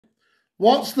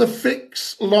What's the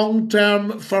fix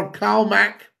long-term for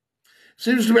CalMac?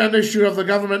 Seems to be an issue of the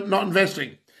government not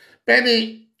investing.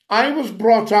 Benny, I was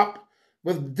brought up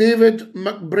with David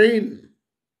McBrain,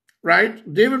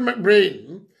 right? David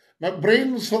McBrain,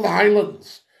 McBrain's for the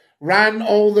Highlands, ran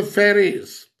all the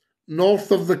ferries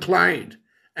north of the Clyde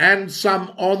and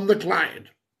some on the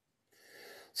Clyde.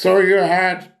 So you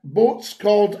had boats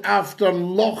called after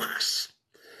lochs,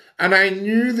 and I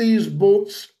knew these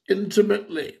boats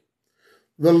intimately.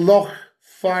 The Loch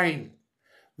Fyne,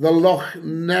 the Loch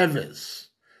Nevis,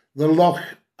 the Loch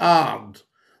Ard,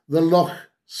 the Loch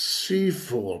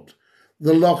Seaford,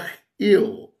 the Loch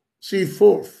Eel,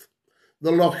 Seaforth,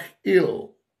 the Loch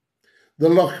Eel, the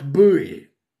Loch Buoy,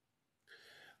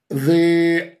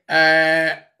 the,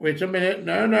 wait a minute,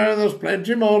 no, there's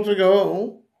plenty more to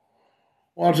go.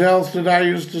 What else did I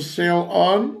used to sail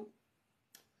on?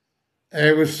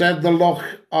 We said the Loch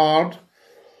Ard,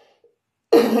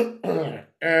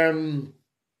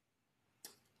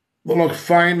 the Loch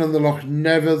Fyne and the Loch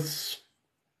Nevis.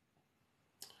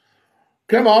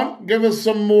 Come on, give us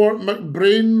some more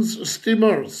McBrain's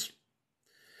steamers.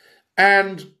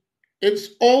 And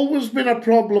it's always been a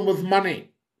problem with money.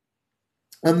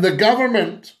 And the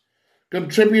government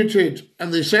contributed,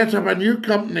 and they set up a new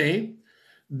company,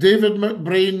 David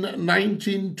McBrain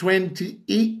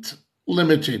 1928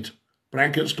 Limited,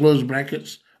 brackets, close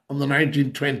brackets, on the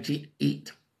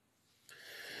 1928.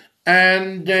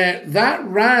 And that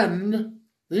ran,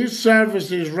 these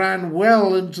services ran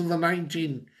well into the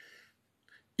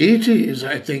 1980s,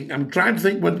 I think. I'm trying to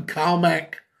think when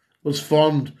CalMac was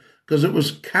formed, because it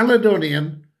was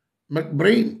Caledonian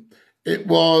McBrain. It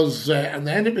was, and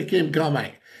then it became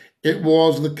CalMac. It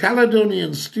was the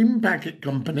Caledonian Steam Packet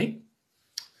Company,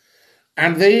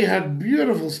 and they had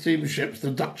beautiful steamships,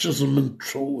 the Duchess of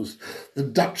Montrose, the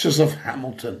Duchess of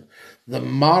Hamilton, the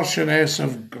Marchioness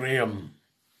of Graham.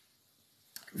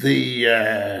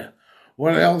 The,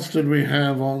 what else did we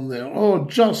have on there? Oh,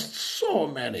 just so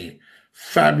many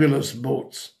fabulous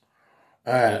boats.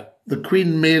 The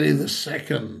Queen Mary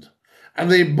II.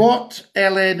 And they bought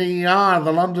LNER,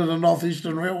 the London and North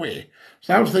Eastern Railway.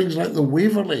 So that was things like the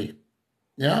Waverley,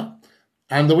 yeah?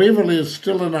 And the Waverley is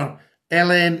still in our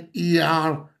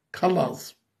LNER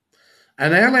colours.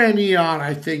 And LNER,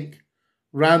 I think,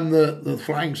 ran the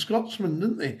Flying Scotsman,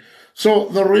 didn't they? So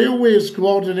the railways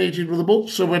coordinated with the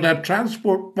boats, so we had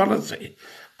transport policy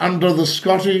under the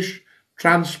Scottish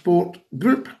Transport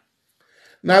Group.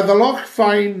 Now, the Loch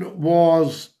Fyne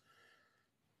was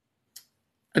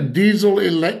a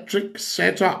diesel-electric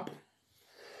setup.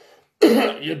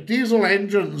 Your diesel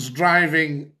engines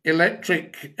driving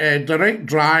electric direct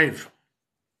drive.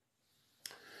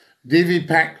 Davy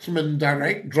Paxman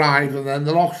direct drive, and then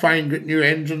the Loch Fyne got new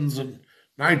engines in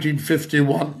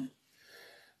 1951.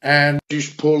 And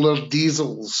British Polar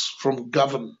diesels from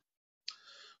Govan.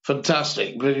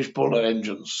 Fantastic, British Polar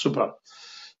engines, super.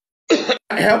 It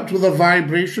helped with a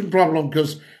vibration problem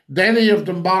because Denny of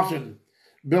Dumbarton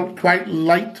built quite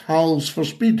light hulls for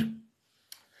speed.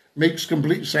 Makes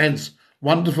complete sense.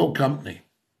 Wonderful company.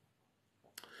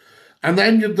 And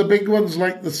then you had the big ones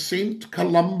like the St.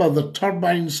 Columba, the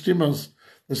turbine steamers,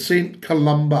 the St.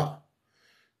 Columba,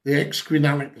 the ex-Queen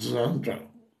Alexandra,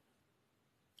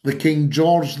 the King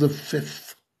George V.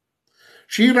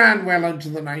 She ran well into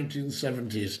the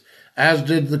 1970s, as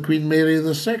did the Queen Mary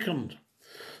II.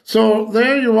 So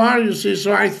there you are, you see.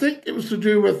 So I think it was to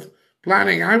do with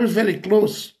planning. I was very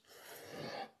close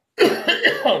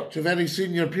to very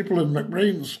senior people in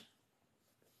McBrain's.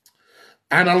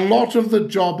 And a lot of the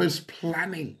job is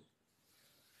planning.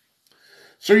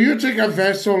 So you take a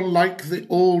vessel like the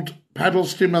old paddle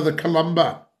steamer, the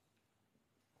Columba.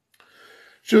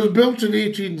 She was built in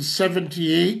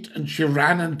 1878 and she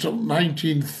ran until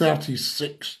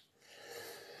 1936.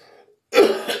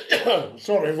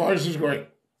 Sorry, voice is going.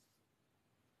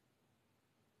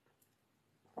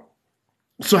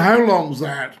 So how long's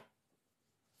that?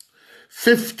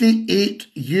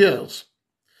 58 years.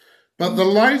 But the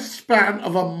lifespan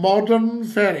of a modern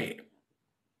ferry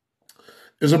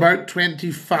is about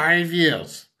 25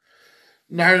 years.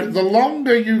 Now, the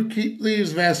longer you keep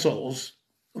these vessels,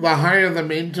 the higher the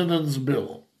maintenance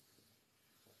bill.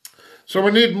 So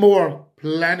we need more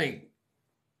planning.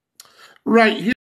 Right, here.